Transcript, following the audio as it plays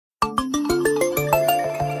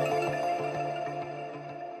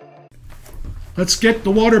Let's get the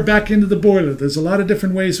water back into the boiler. There's a lot of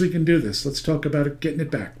different ways we can do this. Let's talk about it, getting it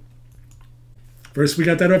back. First, we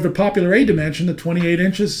got that over popular A dimension, the 28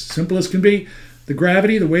 inches, simple as can be. The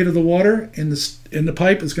gravity, the weight of the water in the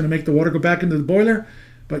pipe is going to make the water go back into the boiler.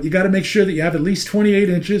 But you got to make sure that you have at least 28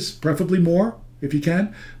 inches, preferably more, if you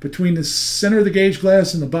can, between the center of the gauge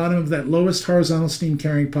glass and the bottom of that lowest horizontal steam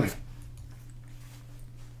carrying pipe.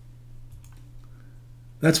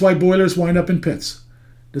 That's why boilers wind up in pits.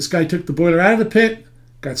 This guy took the boiler out of the pit,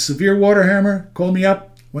 got severe water hammer, called me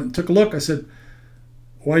up, went and took a look. I said,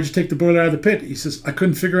 "Why'd you take the boiler out of the pit?" He says, "I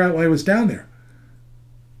couldn't figure out why it was down there."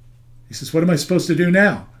 He says, "What am I supposed to do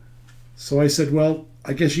now?" So I said, "Well,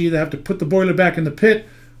 I guess you either have to put the boiler back in the pit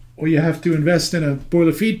or you have to invest in a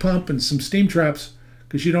boiler feed pump and some steam traps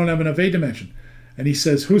because you don't have enough A dimension." And he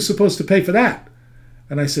says, "Who's supposed to pay for that?"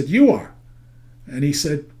 And I said, "You are." And he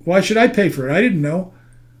said, "Why should I pay for it? I didn't know."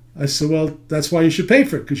 I said, "Well, that's why you should pay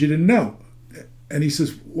for it, because you didn't know." And he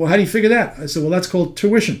says, "Well, how do you figure that?" I said, "Well, that's called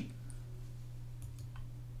tuition."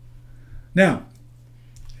 Now,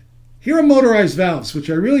 here are motorized valves, which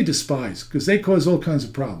I really despise because they cause all kinds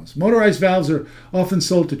of problems. Motorized valves are often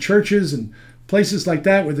sold to churches and places like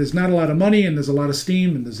that where there's not a lot of money and there's a lot of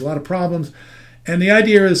steam and there's a lot of problems. And the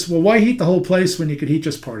idea is, well, why heat the whole place when you could heat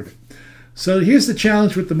just part of it? So here's the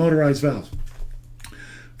challenge with the motorized valves.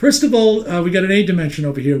 First of all, we got an A dimension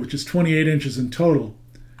over here, which is 28 inches in total.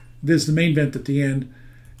 There's the main vent at the end.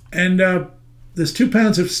 And there's 2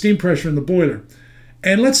 pounds of steam pressure in the boiler.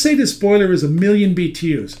 And let's say this boiler is 1,000,000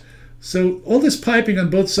 BTUs. So all this piping on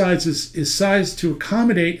both sides is sized to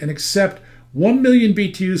accommodate and accept 1,000,000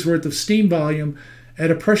 BTUs worth of steam volume at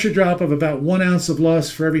a pressure drop of about 1 ounce of loss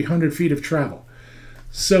for every 100 feet of travel.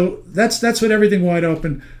 So that's what everything wide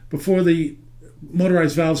open before the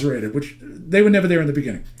motorized valves were added, which they were never there in the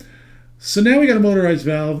beginning. So now we got a motorized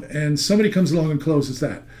valve and somebody comes along and closes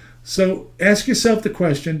that. So ask yourself the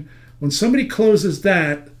question, when somebody closes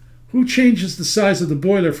that, who changes the size of the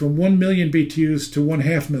boiler from 1,000,000 BTUs to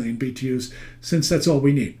 500,000 BTUs, since that's all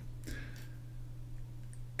we need?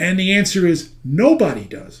 And the answer is nobody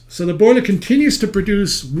does. So the boiler continues to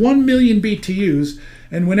produce 1,000,000 BTUs,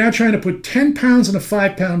 and we're now trying to put 10 pounds in a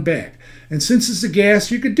 5-pound bag. And since it's a gas,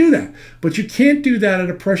 you could do that. But you can't do that at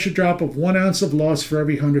a pressure drop of 1 ounce of loss for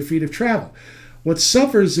every 100 feet of travel. What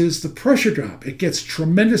suffers is the pressure drop. It gets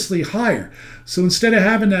tremendously higher. So instead of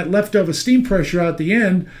having that leftover steam pressure out the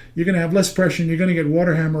end, you're going to have less pressure and you're going to get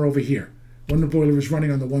water hammer over here when the boiler is running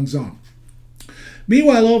on the one zone.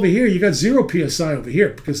 Meanwhile, over here, you got 0 PSI over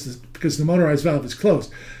here because the motorized valve is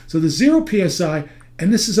closed. So the 0 PSI,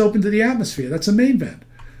 and this is open to the atmosphere. That's a main vent.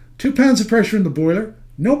 2 pounds of pressure in the boiler,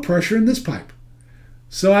 no pressure in this pipe.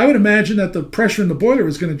 So I would imagine that the pressure in the boiler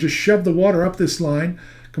is going to just shove the water up this line,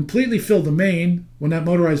 completely fill the main when that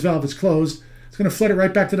motorized valve is closed. It's going to flood it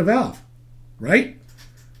right back to the valve, right?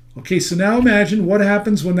 Okay, so now imagine what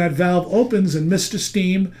happens when that valve opens and Mr.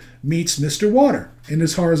 Steam meets Mr. Water in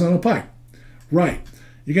this horizontal pipe. Right.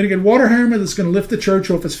 You're going to get water hammer that's going to lift the church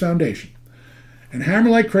off its foundation and hammer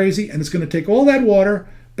like crazy, and it's going to take all that water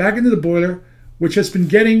back into the boiler, which has been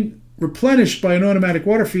getting replenished by an automatic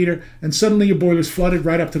water feeder, and suddenly your boiler's flooded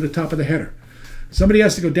right up to the top of the header. Somebody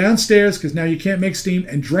has to go downstairs, because now you can't make steam,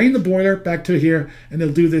 and drain the boiler back to here, and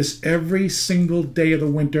they'll do this every single day of the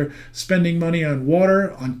winter, spending money on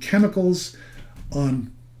water, on chemicals,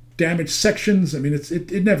 on damaged sections. I mean,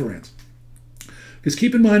 it never ends. Because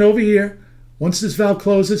keep in mind over here, once this valve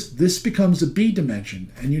closes, this becomes a B dimension,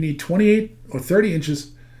 and you need 28 or 30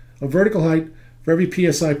 inches of vertical height for every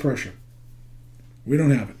PSI pressure. We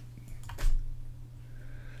don't have it.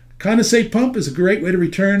 Condensate pump is a great way to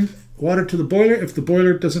return water to the boiler if the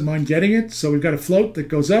boiler doesn't mind getting it. So we've got a float that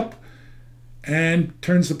goes up and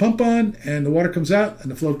turns the pump on, and the water comes out,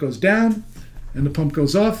 and the float goes down, and the pump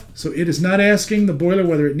goes off. So it is not asking the boiler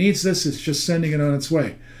whether it needs this, it's just sending it on its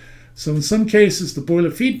way. So in some cases, the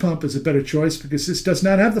boiler feed pump is a better choice because this does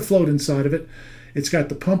not have the float inside of it. It's got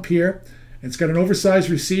the pump here. It's got an oversized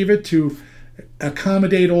receiver to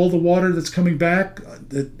accommodate all the water that's coming back.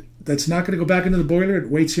 That's not going to go back into the boiler. It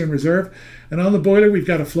waits here in reserve. And on the boiler, we've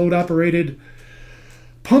got a float-operated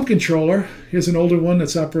pump controller. Here's an older one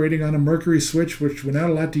that's operating on a mercury switch, which we're not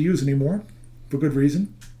allowed to use anymore for good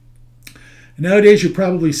reason. And nowadays, you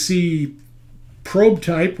probably see probe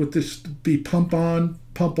type with this be pump on,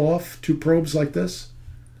 pump off, 2 probes like this.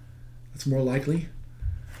 That's more likely.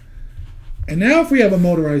 And now if we have a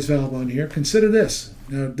motorized valve on here, consider this.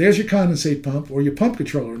 Now there's your condensate pump, or your pump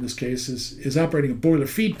controller in this case is operating a boiler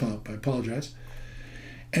feed pump. I apologize.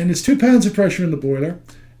 And there's 2 pounds of pressure in the boiler.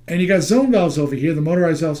 And you got zone valves over here, the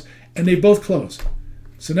motorized valves, and they both close.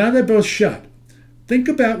 So now they're both shut. Think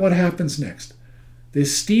about what happens next.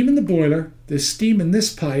 There's steam in the boiler, there's steam in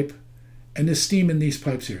this pipe, and there's steam in these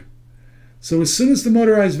pipes here. So as soon as the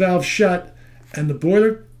motorized valve shut and the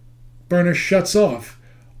boiler burner shuts off,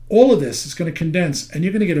 all of this is going to condense, and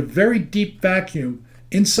you're going to get a very deep vacuum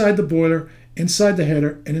inside the boiler, inside the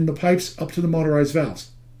header, and in the pipes up to the motorized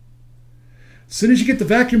valves. As soon as you get the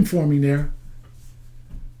vacuum forming there,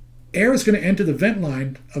 air is going to enter the vent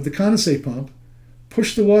line of the condensate pump,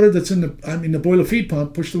 push the water that's in the boiler feed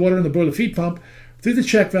pump, push the water in the boiler feed pump through the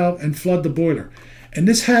check valve and flood the boiler. And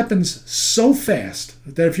this happens so fast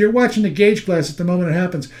that if you're watching the gauge glass at the moment it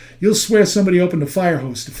happens, you'll swear somebody opened a fire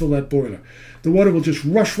hose to fill that boiler. The water will just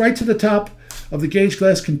rush right to the top of the gauge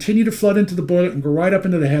glass, continue to flood into the boiler, and go right up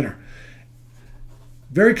into the header.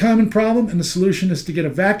 Very common problem, and the solution is to get a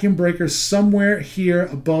vacuum breaker somewhere here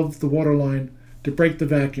above the water line to break the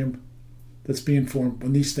vacuum that's being formed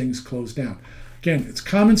when these things close down. Again, it's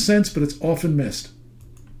common sense, but it's often missed.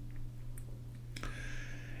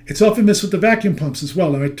 It's often missed with the vacuum pumps as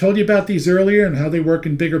well. And I told you about these earlier and how they work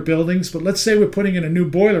in bigger buildings, but let's say we're putting in a new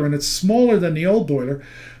boiler and it's smaller than the old boiler,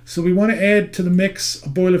 so we want to add to the mix a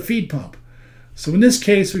boiler feed pump. So in this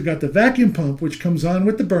case, we've got the vacuum pump, which comes on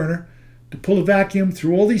with the burner to pull a vacuum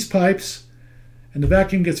through all these pipes, and the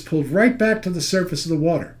vacuum gets pulled right back to the surface of the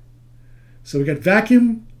water. So we got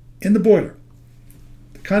vacuum in the boiler.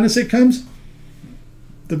 The condensate comes,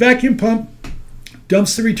 the vacuum pump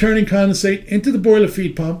dumps the returning condensate into the boiler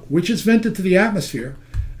feed pump, which is vented to the atmosphere,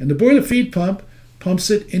 and the boiler feed pump pumps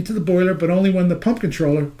it into the boiler, but only when the pump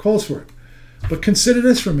controller calls for it. But consider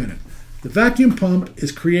this for a minute. The vacuum pump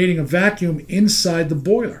is creating a vacuum inside the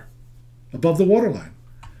boiler, above the water line.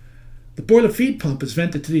 The boiler feed pump is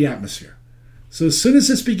vented to the atmosphere. So as soon as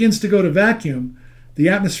this begins to go to vacuum, the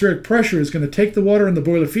atmospheric pressure is going to take the water in the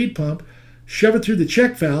boiler feed pump, shove it through the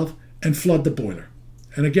check valve, and flood the boiler.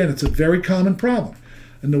 And again, it's a very common problem.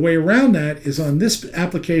 And the way around that is on this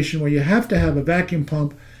application where you have to have a vacuum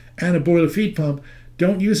pump and a boiler feed pump,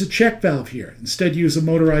 don't use a check valve here. Instead, use a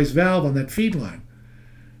motorized valve on that feed line.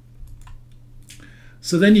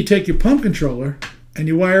 So then you take your pump controller and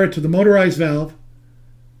you wire it to the motorized valve,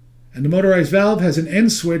 and the motorized valve has an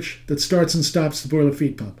end switch that starts and stops the boiler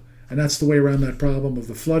feed pump. And that's the way around that problem of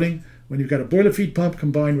the flooding when you've got a boiler feed pump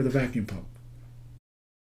combined with a vacuum pump.